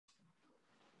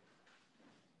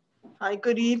Hi,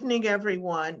 good evening,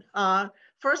 everyone.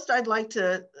 First, I'd like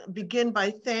to begin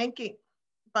by thanking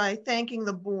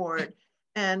the board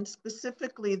and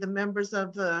specifically the members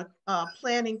of the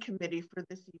planning committee for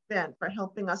this event for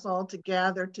helping us all to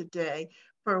gather today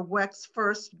for WEC's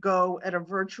first go at a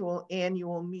virtual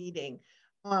annual meeting.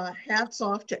 Hats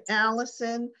off to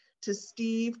Allison, to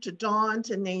Steve, to Dawn,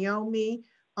 to Naomi,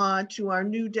 to our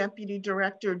new deputy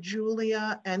director,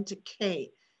 Julia, and to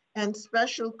Kate. And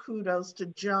special kudos to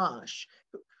Josh,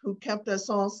 who kept us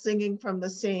all singing from the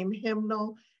same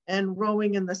hymnal and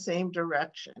rowing in the same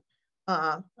direction.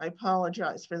 I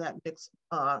apologize for that mixed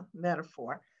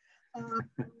metaphor.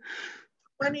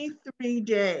 23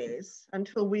 days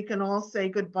until we can all say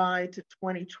goodbye to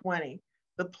 2020,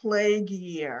 the plague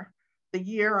year, the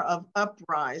year of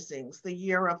uprisings, the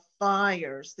year of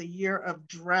fires, the year of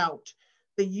drought,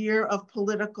 the year of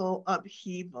political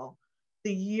upheaval,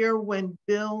 the year when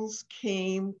bills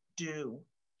came due,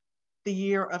 the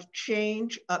year of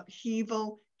change,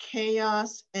 upheaval,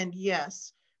 chaos, and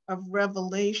yes, of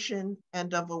revelation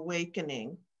and of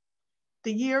awakening.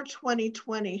 The year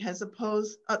 2020 has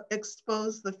exposed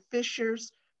the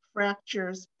fissures,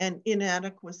 fractures, and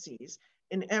inadequacies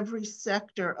in every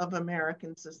sector of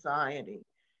American society.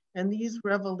 And these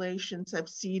revelations have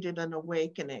seeded an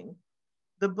awakening.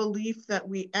 The belief that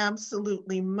we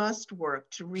absolutely must work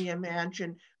to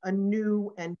reimagine a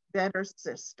new and better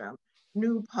system,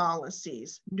 new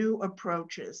policies, new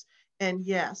approaches, and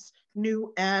yes,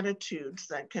 new attitudes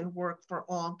that can work for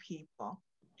all people.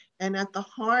 And at the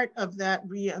heart of that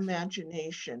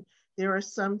reimagination, there are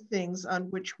some things on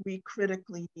which we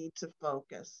critically need to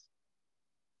focus.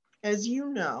 As you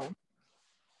know,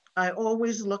 I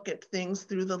always look at things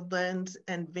through the lens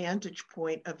and vantage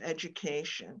point of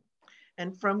education.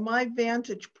 And from my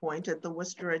vantage point at the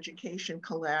Worcester Education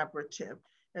Collaborative,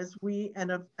 as we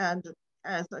and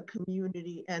as a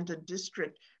community and a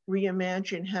district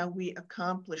reimagine how we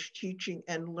accomplish teaching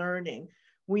and learning,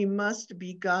 we must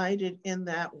be guided in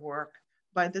that work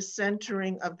by the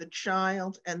centering of the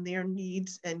child and their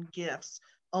needs and gifts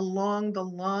along the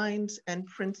lines and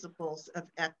principles of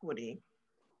equity.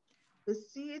 The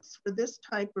seeds for this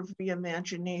type of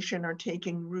reimagination are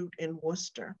taking root in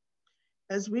Worcester.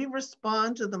 As we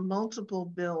respond to the multiple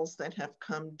bills that have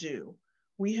come due,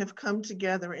 we have come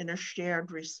together in a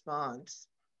shared response.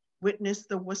 Witness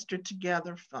the Worcester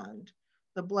Together Fund,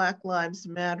 the Black Lives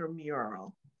Matter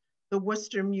mural, the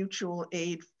Worcester Mutual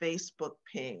Aid Facebook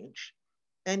page,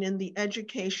 and in the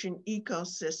education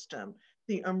ecosystem,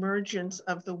 the emergence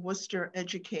of the Worcester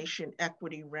Education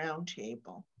Equity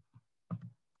Roundtable.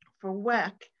 For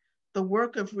WEC, the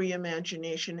work of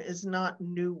reimagination is not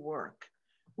new work.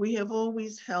 We have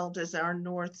always held as our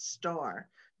North Star,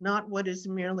 not what is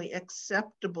merely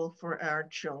acceptable for our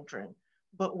children,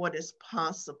 but what is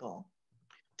possible.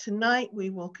 Tonight, we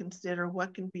will consider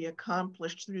what can be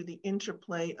accomplished through the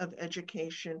interplay of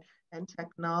education and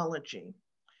technology.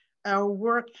 Our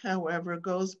work, however,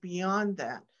 goes beyond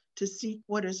that to seek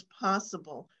what is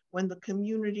possible when the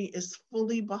community is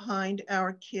fully behind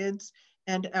our kids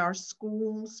and our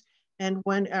schools, and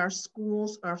when our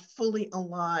schools are fully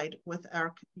allied with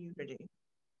our community.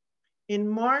 In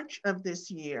March of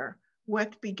this year,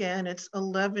 WEC began its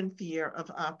 11th year of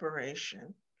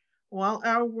operation. While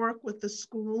our work with the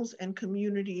schools and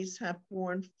communities have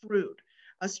borne fruit,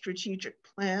 a strategic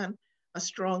plan, a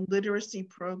strong literacy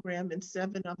program in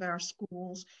 7 of our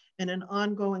schools, and an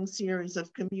ongoing series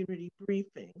of community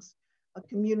briefings, a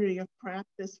community of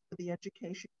practice for the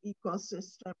education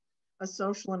ecosystem, a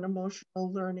social and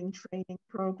emotional learning training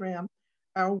program,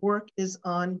 our work is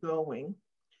ongoing.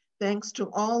 Thanks to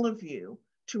all of you,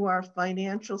 to our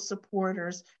financial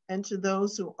supporters, and to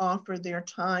those who offer their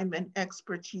time and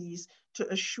expertise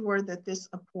to assure that this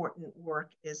important work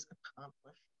is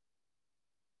accomplished.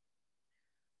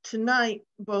 Tonight,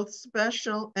 both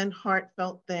special and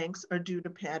heartfelt thanks are due to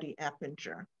Patty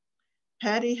Eppinger.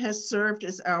 Patty has served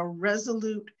as our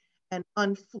resolute and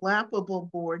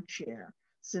unflappable board chair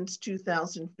since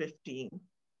 2015.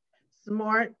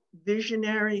 Smart,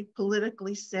 visionary,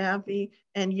 politically savvy,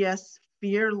 and yes,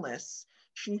 fearless,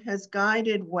 she has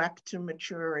guided WEC to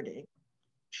maturity.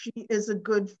 She is a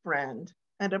good friend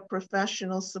and a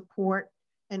professional support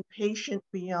and patient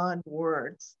beyond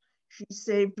words. She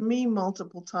saved me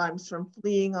multiple times from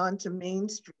fleeing onto Main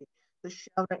Street to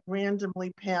shout at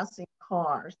randomly passing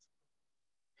cars.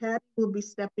 Patty will be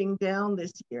stepping down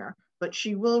this year, but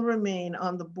she will remain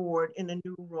on the board in a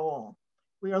new role.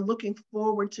 We are looking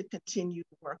forward to continue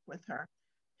to work with her.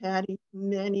 Patty,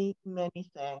 many, many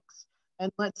thanks.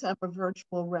 And let's have a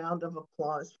virtual round of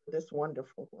applause for this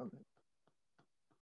wonderful woman.